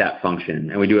complete that function.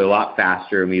 And we do it a lot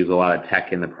faster, and we use a lot of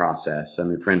tech in the process. I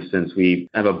mean, for instance, we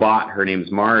have a bot. Her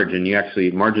name's Marge, and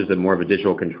Marge is more of a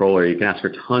digital controller. You can ask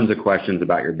her tons of questions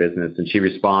about your business, and she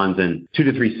responds in 2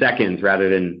 to 3 seconds rather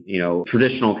than,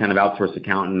 traditional kind of outsourced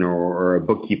accountant or a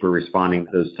bookkeeper responding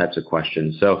to those types of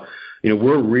questions. So,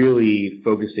 we're really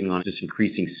focusing on just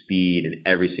increasing speed in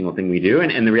every single thing we do.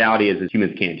 And the reality is that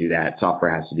humans can't do that.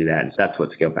 Software has to do that. And so that's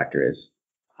what Scale Factor is.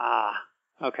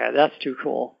 Okay. That's too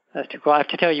cool. I have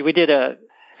to tell you, we did a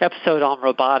episode on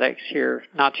robotics here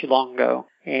not too long ago,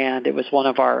 and it was one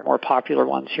of our more popular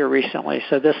ones here recently.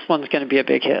 So this one's going to be a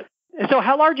big hit. And so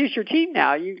how large is your team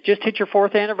now? You just hit your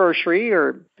 4th anniversary,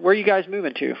 or where are you guys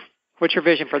moving to? What's your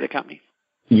vision for the company?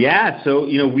 Yeah, so,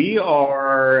 we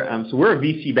are, we're a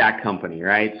VC-backed company,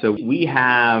 right? So we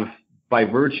have, by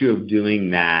virtue of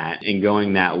doing that and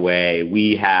going that way,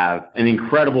 we have an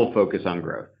incredible focus on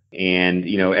growth. And,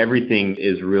 everything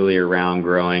is really around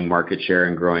growing market share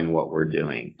and growing what we're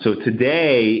doing. So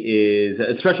today is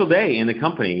a special day in the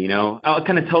company. I'll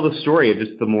kind of tell the story of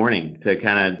just the morning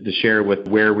to share with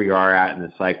where we are at in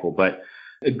the cycle. But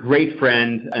a great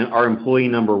friend, our employee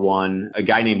number one, a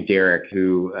guy named Derek,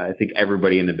 who I think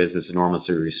everybody in the business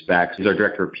enormously respects. He's our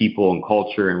director of people and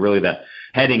culture and really the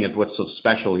heading of what's so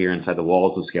special here inside the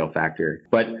walls of Scale Factor.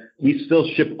 But we still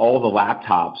ship all the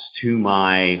laptops to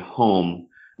my home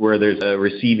where there's a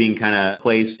receiving kind of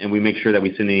place, and we make sure that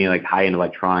we send any high-end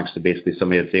electronics to basically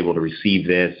somebody that's able to receive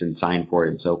this and sign for it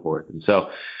and so forth. And so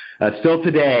still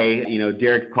today,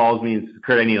 Derek calls me and says,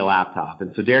 Kurt, I need a laptop.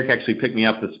 And so Derek actually picked me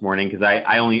up this morning because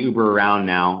I only Uber around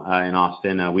now in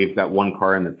Austin. We've got one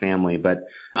car in the family, but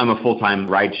I'm a full-time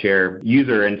rideshare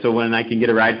user. And so when I can get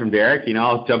a ride from Derek,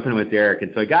 I'll jump in with Derek.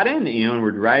 And so I got in, and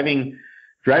we're driving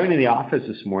to the office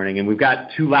this morning, and we've got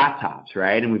 2 laptops,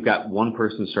 right? And we've got one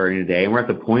person starting today. And we're at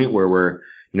the point where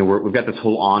we've got this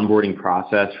whole onboarding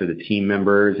process for the team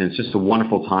members, and it's just a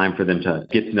wonderful time for them to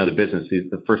get to know the business,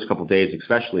 the first couple of days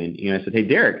especially. And I said, hey,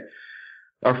 Derek,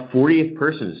 our 40th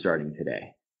person is starting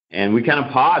today. And we kind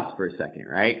of paused for a second,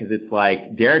 right? Because it's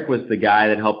like Derek was the guy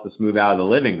that helped us move out of the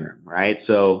living room, right?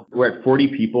 So we're at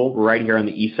 40 people. We're right here on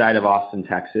the east side of Austin,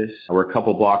 Texas. We're a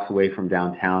couple blocks away from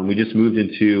downtown. We just moved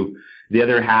into the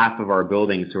other half of our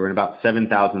building, so we're in about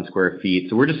 7,000 square feet.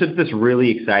 So we're just at this really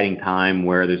exciting time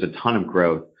where there's a ton of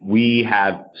growth. We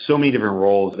have so many different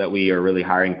roles that we are really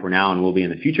hiring for now and will be in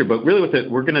the future. But really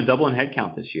we're going to double in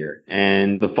headcount this year.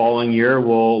 And the following year,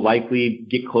 we'll likely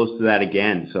get close to that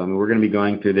again. So, we're going to be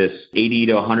going through this 80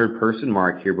 to 100 person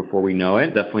mark here before we know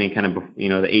it. Definitely kind of,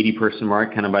 the 80 person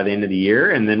mark kind of by the end of the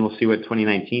year. And then we'll see what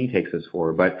 2019 takes us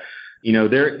for. But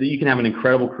you can have an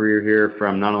incredible career here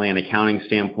from not only an accounting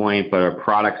standpoint, but a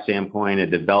product standpoint, a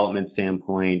development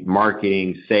standpoint,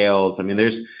 marketing, sales.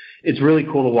 It's really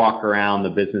cool to walk around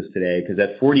the business today because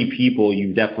at 40 people,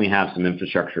 you definitely have some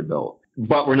infrastructure built.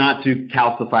 But we're not too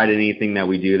calcified in anything that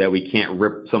we do that we can't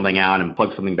rip something out and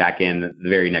plug something back in the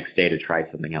very next day to try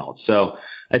something else. So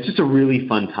it's just a really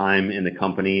fun time in the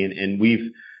company. And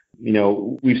we've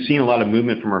we've seen a lot of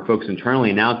movement from our folks internally.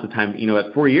 And now it's the time,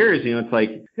 at 4 years, it's like,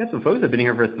 we got some folks that have been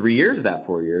here for 3 years of that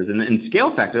 4 years. And in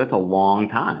scale factor, that's a long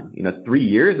time. 3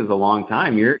 years is a long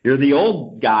time. You're the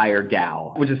old guy or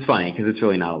gal, which is funny because it's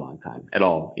really not a long time at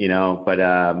all, but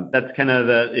that's kind of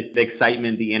the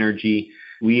excitement, the energy.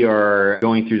 We are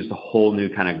going through just a whole new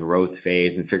kind of growth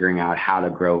phase and figuring out how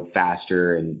to grow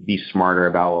faster and be smarter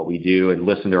about what we do and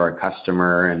listen to our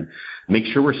customer and make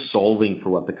sure we're solving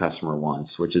for what the customer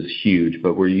wants, which is huge,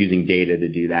 but we're using data to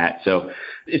do that. So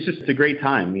it's just a great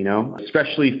time,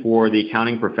 especially for the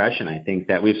accounting profession. I think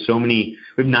that we have 9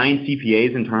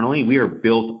 CPAs internally. We are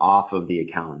built off of the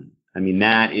accountant.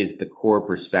 That is the core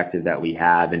perspective that we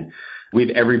have. And we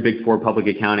have every Big Four public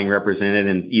accounting represented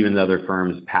and even the other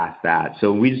firms past that.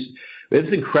 So we have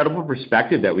this incredible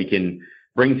perspective that we can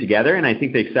bring together. And I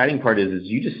think the exciting part is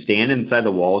you just stand inside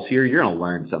the walls here, you're going to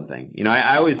learn something.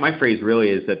 My phrase really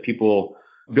is that people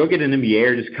go get an MBA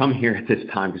or just come here at this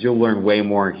time because you'll learn way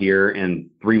more here in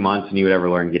 3 months than you would ever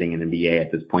learn getting an MBA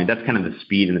at this point. That's kind of the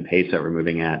speed and the pace that we're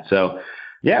moving at. So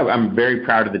yeah, I'm very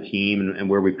proud of the team and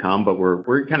where we've come, but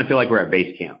we're kind of feel like we're at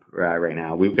base camp right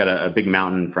now. We've got a big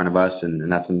mountain in front of us, and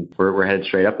we're headed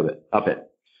straight up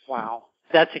it. Wow,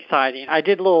 that's exciting. I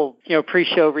did a little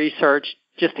pre-show research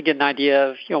just to get an idea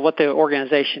of what the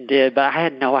organization did, but I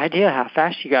had no idea how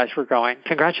fast you guys were growing.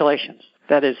 Congratulations,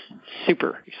 that is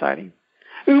super exciting,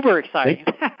 uber exciting.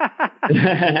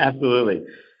 Absolutely.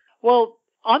 Well,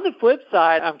 on the flip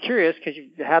side, I'm curious because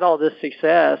you've had all this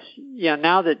success.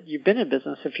 Now that you've been in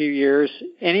business a few years,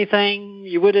 anything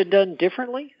you would have done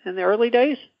differently in the early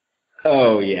days?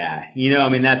 Oh yeah,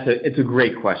 it's a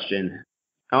great question.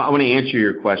 I want to answer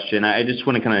your question. I just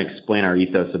want to kind of explain our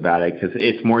ethos about it because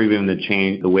it's more even to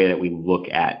change the way that we look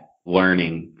at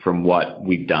learning from what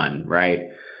we've done. Right?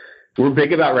 We're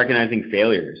big about recognizing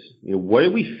failures. What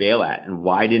did we fail at and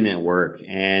why didn't it work?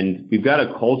 And we've got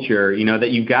a culture,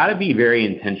 that you've got to be very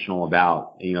intentional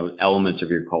about, elements of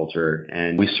your culture.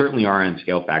 And we certainly are in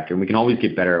Scale Factor, and we can always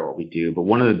get better at what we do. But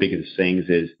one of the biggest things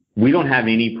is we don't have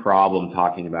any problem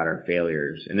talking about our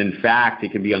failures. And in fact,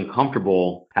 it can be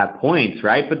uncomfortable at points,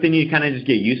 right? But then you kind of just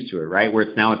get used to it, right? Where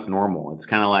it's normal. It's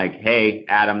kind of like, hey,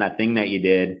 Adam, that thing that you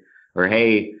did, or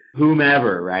hey,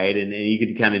 whomever, right? And you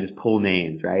could kind of just pull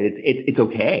names, right? It's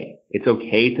okay. It's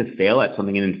okay to fail at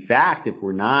something. And in fact, if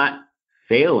we're not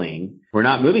failing, we're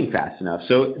not moving fast enough.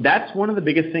 So that's one of the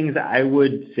biggest things I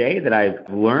would say that I've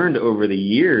learned over the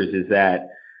years is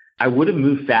that I would have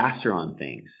moved faster on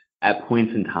things at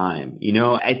points in time.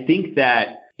 I think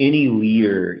that any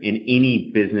leader in any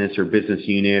business or business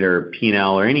unit or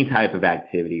P&L or any type of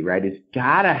activity, right, has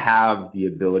got to have the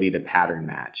ability to pattern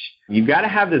match. You've got to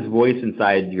have this voice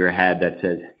inside your head that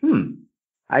says,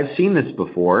 I've seen this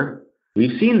before.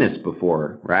 We've seen this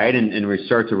before, right? And we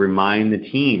start to remind the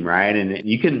team, right? And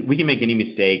we can make any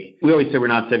mistake. We always say we're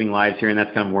not saving lives here, and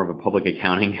that's kind of more of a public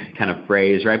accounting kind of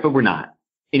phrase, right? But we're not.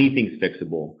 Anything's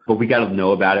fixable. But we got to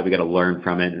know about it. We got to learn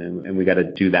from it, and we got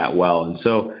to do that well. And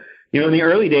so, in the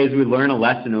early days, we'd learn a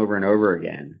lesson over and over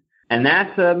again. And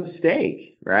that's a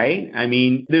mistake, right?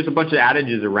 There's a bunch of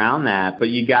adages around that, but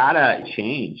you got to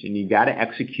change and you got to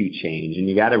execute change and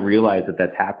you got to realize that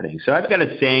that's happening. So I've got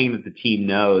a saying that the team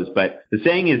knows, but the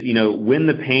saying is, when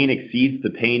the pain exceeds the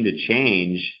pain to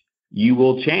change, you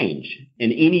will change.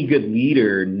 And any good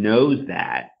leader knows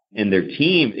that. And their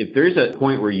team, if there's a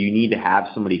point where you need to have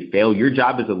somebody fail, your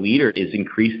job as a leader is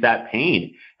increase that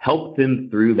pain. Help them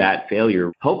through that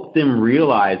failure. Help them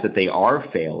realize that they are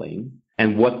failing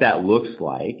and what that looks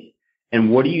like.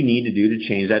 And what do you need to do to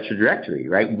change that trajectory,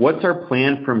 right? What's our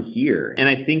plan from here? And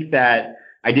I think that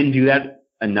I didn't do that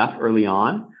enough early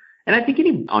on. And I think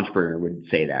any entrepreneur would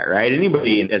say that, right?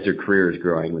 Anybody as their career is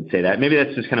growing would say that. Maybe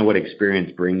that's just kind of what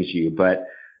experience brings you. But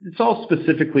it's all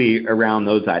specifically around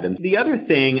those items. The other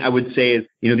thing I would say is,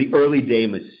 the early day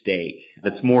mistake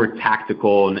that's more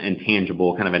tactical and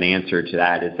tangible, kind of an answer to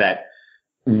that is that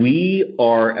we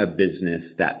are a business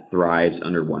that thrives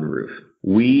under one roof.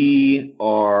 We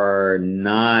are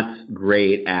not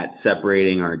great at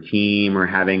separating our team or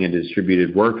having a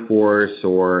distributed workforce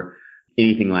or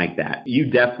anything like that.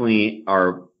 You definitely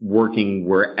are working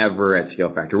wherever at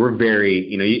Scale Factor. We're very,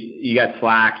 you got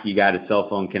Slack, you got a cell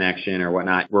phone connection or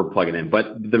whatnot, we're plugging in.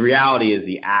 But the reality is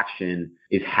the action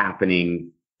is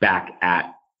happening back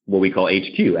at what we call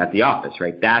HQ, at the office,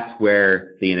 right? That's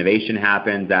where the innovation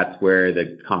happens. That's where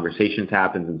the conversations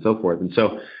happens and so forth. And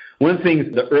so one of the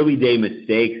things, the early day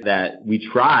mistake that we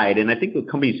tried, and I think the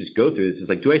companies just go through this, is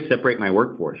like, do I separate my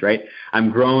workforce, right? I'm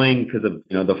growing because of,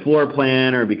 the floor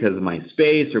plan or because of my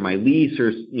space or my lease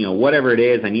or, whatever it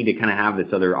is. I need to kind of have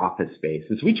this other office space.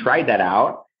 And so we tried that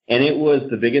out And it was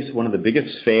one of the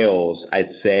biggest fails,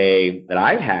 I'd say, that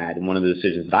I've had, and one of the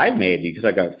decisions that I've made because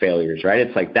I got failures, right?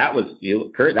 It's like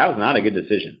Kurt, that was not a good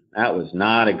decision. That was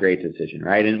not a great decision,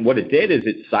 right? And what it did is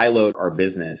it siloed our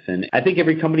business. And I think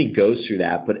every company goes through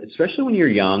that, but especially when you're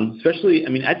young,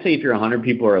 I'd say if you're 100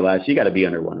 people or less, you got to be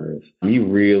under one roof. You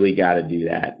really got to do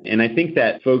that. And I think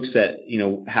that folks that,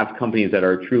 have companies that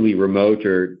are truly remote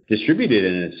or distributed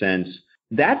in a sense,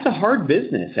 that's a hard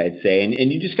business, I'd say.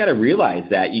 And you just got to realize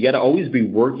that. You got to always be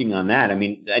working on that. I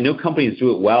mean, I know companies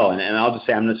do it well, and I'll just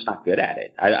say I'm just not good at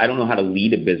it. I don't know how to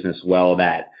lead a business well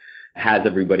that has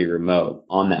everybody remote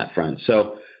on that front.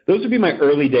 So those would be my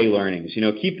early day learnings.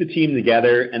 Keep the team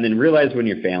together and then realize when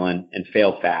you're failing and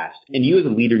fail fast. And you as a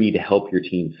leader need to help your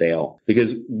team fail,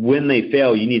 because when they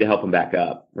fail, you need to help them back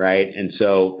up, right? And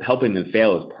so helping them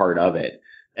fail is part of it.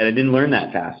 And I didn't learn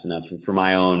that fast enough for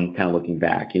my own kind of looking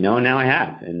back, and now I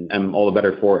have, and I'm all the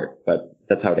better for it. But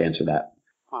that's how to answer that.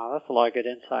 Wow, that's a lot of good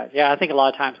insight. Yeah, I think a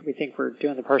lot of times we think we're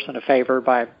doing the person a favor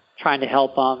by trying to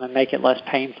help them and make it less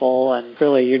painful, and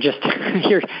really you're just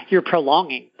you're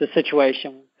prolonging the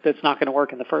situation that's not going to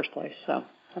work in the first place. So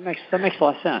that makes a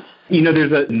lot of sense.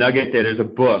 There's a nugget there. There's a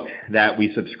book that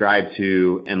we subscribe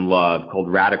to and love called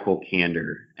Radical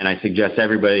Candor. And I suggest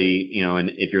everybody, and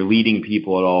if you're leading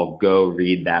people at all, go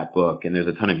read that book. And there's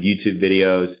a ton of YouTube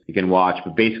videos you can watch.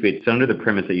 But basically, it's under the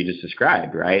premise that you just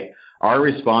described, right? Our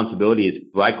responsibility is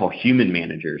what I call human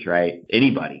managers, right?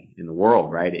 Anybody in the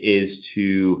world, right, is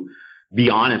to be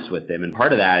honest with them. And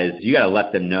part of that is you got to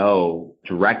let them know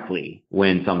directly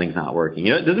when something's not working.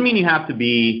 It doesn't mean you have to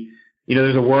be,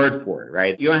 there's a word for it,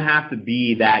 right? You don't have to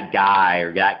be that guy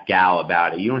or that gal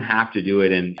about it. You don't have to do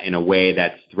it in a way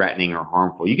that's threatening or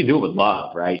harmful. You can do it with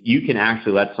love, right? You can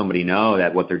actually let somebody know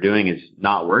that what they're doing is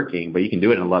not working, but you can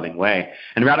do it in a loving way.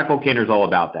 And Radical Candor is all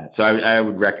about that. So I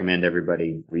would recommend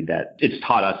everybody read that. It's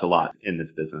taught us a lot in this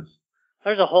business.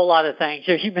 There's a whole lot of things.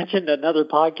 You mentioned another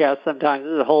podcast sometimes.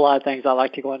 There's a whole lot of things I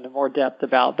like to go into more depth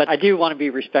about, but I do want to be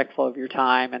respectful of your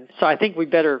time. And so I think we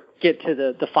better get to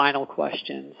the final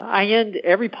questions. I end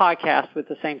every podcast with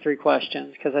the same 3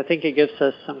 questions because I think it gives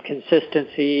us some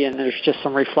consistency and there's just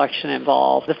some reflection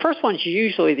involved. The first one's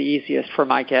usually the easiest for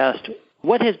my guest.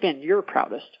 What has been your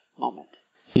proudest moment?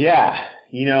 Yeah,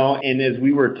 and as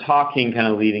we were talking kind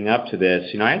of leading up to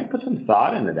this, I had to put some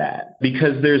thought into that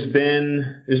because there's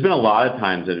been a lot of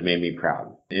times that have made me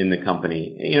proud in the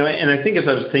company, and I think as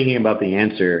I was thinking about the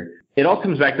answer, it all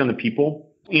comes back down to people.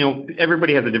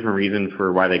 Everybody has a different reason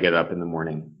for why they get up in the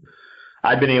morning.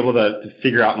 I've been able to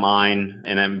figure out mine,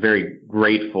 and I'm very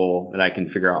grateful that I can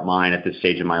figure out mine at this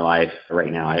stage in my life right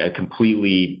now. I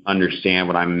completely understand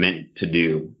what I'm meant to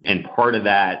do, and part of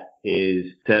that is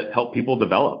to help people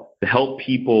develop, to help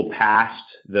people past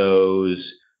those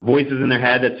voices in their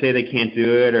head that say they can't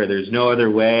do it, or there's no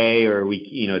other way, or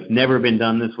it's never been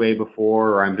done this way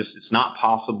before, or it's not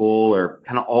possible, or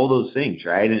kind of all those things,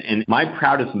 right? And my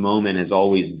proudest moment has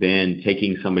always been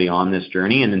taking somebody on this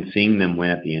journey and then seeing them win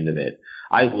at the end of it.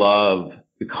 I love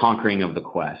the conquering of the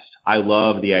quest. I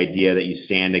love the idea that you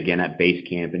stand again at base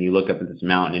camp and you look up at this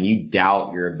mountain and you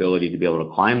doubt your ability to be able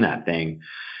to climb that thing.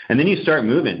 And then you start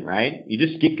moving, right? You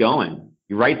just get going.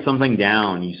 You write something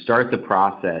down, you start the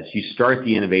process, you start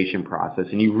the innovation process,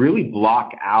 and you really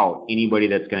block out anybody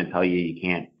that's going to tell you you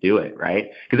can't do it, right?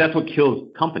 Because that's what kills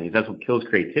companies. That's what kills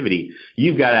creativity.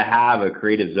 You've got to have a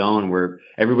creative zone where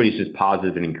everybody's just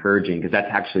positive and encouraging, because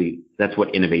that's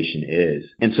what innovation is.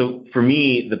 And so for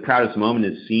me, the proudest moment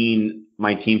is seeing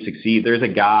my team succeed. There's a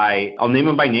guy, I'll name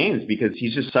him by names because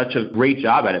he's just such a great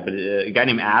job at it, but a guy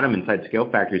named Adam inside Scale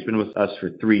Factory has been with us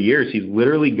for 3 years. He's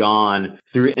literally gone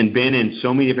through and been in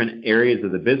so many different areas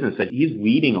of the business that he's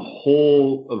leading a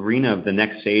whole arena of the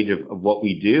next stage of what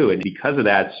we do. And because of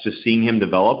that, it's just seeing him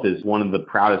develop is one of the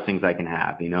proudest things I can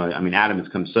have. Adam has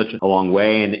come such a long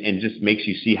way and just makes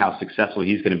you see how successful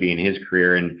he's going to be in his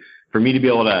career. And for me to be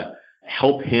able to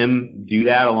help him do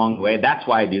that along the way, that's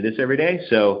why I do this every day.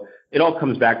 So it all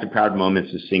comes back to proud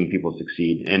moments of seeing people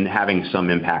succeed and having some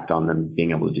impact on them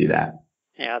being able to do that.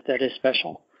 Yeah, that is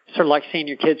special. Sort of like seeing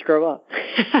your kids grow up.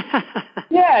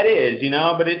 Yeah, it is,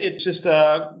 but it's just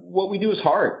what we do is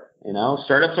hard.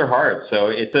 Startups are hard. So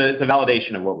it's a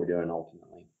validation of what we're doing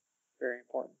ultimately. Very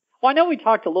important. Well, I know we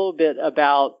talked a little bit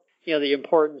about, the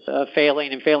importance of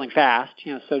failing and failing fast,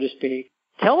 so to speak.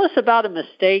 Tell us about a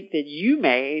mistake that you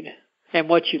made and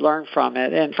what you learned from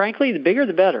it. And frankly, the bigger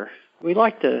the better. We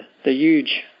like the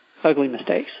huge, ugly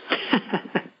mistakes.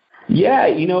 Yeah,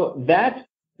 that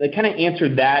I kind of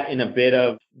answered that in a bit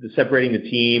of the separating the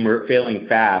team or failing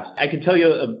fast. I can tell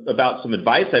you about some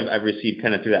advice I've received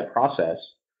kind of through that process.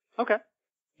 Okay.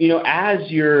 As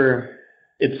you're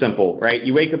It's simple, right?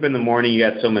 You wake up in the morning, you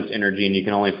got so much energy and you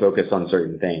can only focus on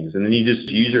certain things. And then you just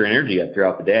use your energy up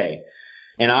throughout the day.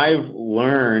 And I've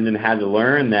learned and had to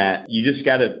learn that you just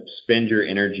got to spend your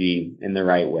energy in the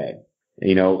right way.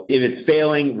 You know, if it's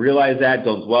failing, realize that,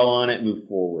 don't dwell on it, move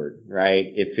forward, right?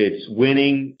 If it's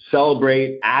winning,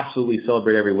 celebrate, absolutely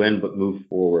celebrate every win, but move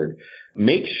forward.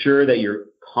 Make sure that you're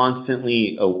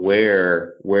constantly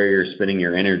aware where you're spending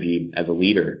your energy as a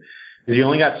leader. Because you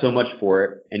only got so much for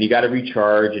it, and you got to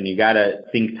recharge, and you got to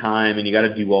think time, and you got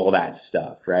to do all that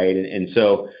stuff, right? And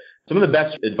so some of the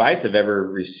best advice I've ever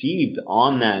received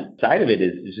on that side of it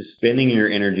is just spending your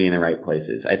energy in the right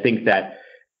places. I think that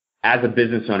as a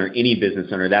business owner, any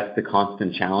business owner, that's the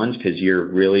constant challenge because you're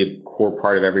really a core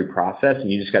part of every process,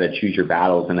 and you just got to choose your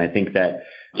battles. And I think that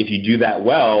if you do that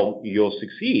well, you'll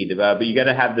succeed. But you got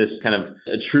to have this kind of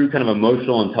a true kind of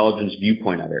emotional intelligence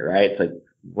viewpoint of it, right? It's like,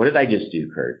 what did I just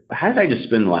do, Kurt? How did I just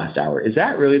spend the last hour? Is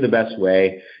that really the best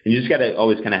way? And you just got to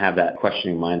always kind of have that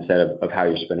questioning mindset of how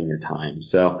you're spending your time.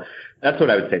 So that's what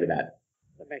I would say to that.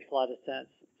 That makes a lot of sense.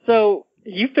 So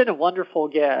you've been a wonderful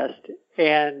guest,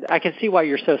 and I can see why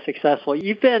you're so successful.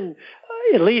 You've been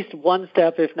at least one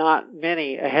step, if not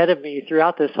many, ahead of me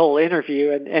throughout this whole interview.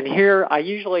 And here I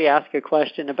usually ask a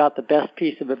question about the best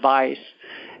piece of advice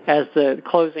as the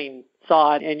closing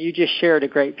thought, and you just shared a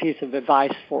great piece of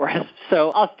advice for us.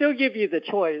 So I'll still give you the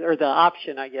choice, or the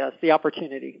option, I guess, the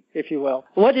opportunity, if you will.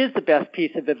 What is the best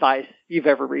piece of advice you've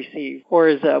ever received, or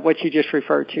is what you just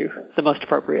referred to the most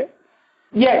appropriate?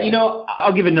 Yeah, you know,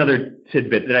 I'll give another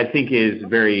tidbit that I think is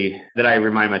that I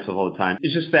remind myself all the time.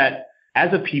 It's just that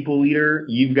as a people leader,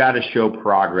 you've got to show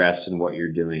progress in what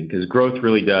you're doing, because growth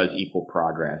really does equal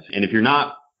progress. And if you're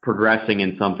not progressing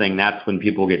in something, that's when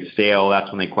people get stale.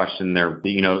 That's when they question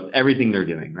everything they're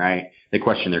doing, right? They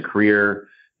question their career,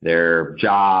 their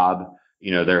job,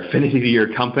 their affinity to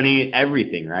your company,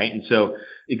 everything, right? And so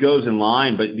it goes in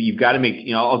line, but you've got to make,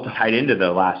 I'll tie it into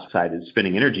the last side of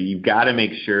spending energy. You've got to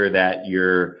make sure that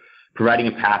you're providing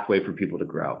a pathway for people to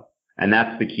grow. And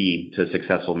that's the key to a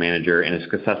successful manager and a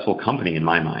successful company in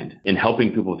my mind. And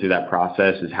helping people through that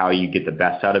process is how you get the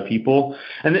best out of people.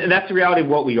 And that's the reality of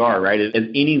what we are, right? As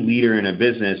any leader in a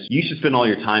business, you should spend all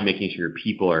your time making sure your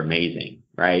people are amazing,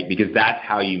 right? Because that's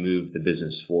how you move the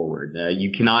business forward.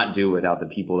 You cannot do it without the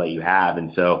people that you have.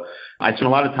 And so I spend a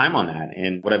lot of time on that.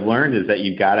 And what I've learned is that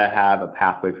you've got to have a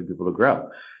pathway for people to grow.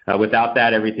 Without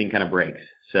that, everything kind of breaks.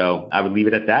 So I would leave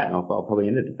it at that, and I'll probably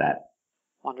end it at that.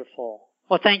 Wonderful.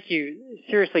 Well, thank you.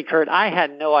 Seriously, Kurt, I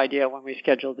had no idea when we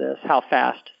scheduled this how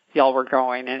fast y'all were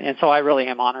growing. And so I really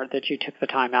am honored that you took the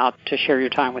time out to share your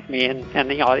time with me and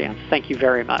the audience. Thank you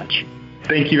very much.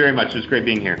 Thank you very much. It was great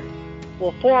being here.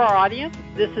 Well, for our audience,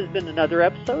 this has been another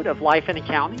episode of Life in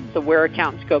Accounting, the Where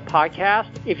Accountants Go podcast.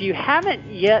 If you haven't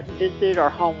yet visited our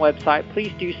home website,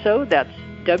 please do so. That's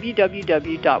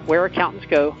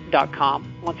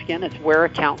www.whereaccountantsgo.com. Once again, it's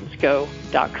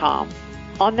whereaccountantsgo.com.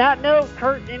 On that note,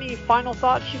 Kurt, any final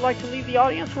thoughts you'd like to leave the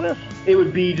audience with? It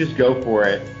would be just go for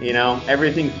it.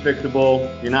 Everything's fixable.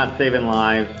 You're not saving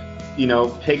lives.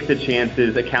 Take the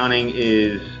chances. Accounting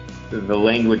is the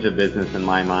language of business in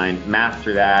my mind.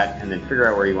 Master that and then figure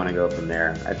out where you want to go from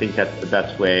there. I think that's the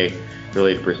best way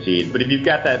really to proceed. But if you've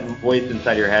got that voice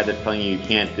inside your head that's telling you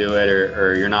can't do it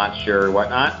or you're not sure or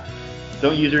whatnot,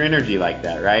 don't use your energy like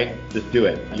that, right? Just do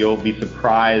it. You'll be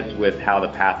surprised with how the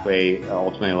pathway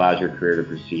ultimately allows your career to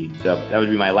proceed. So that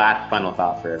would be my last final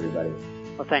thought for everybody.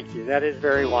 Well, thank you. That is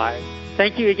very wise.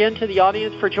 Thank you again to the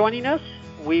audience for joining us.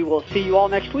 We will see you all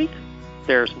next week.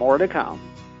 There's more to come.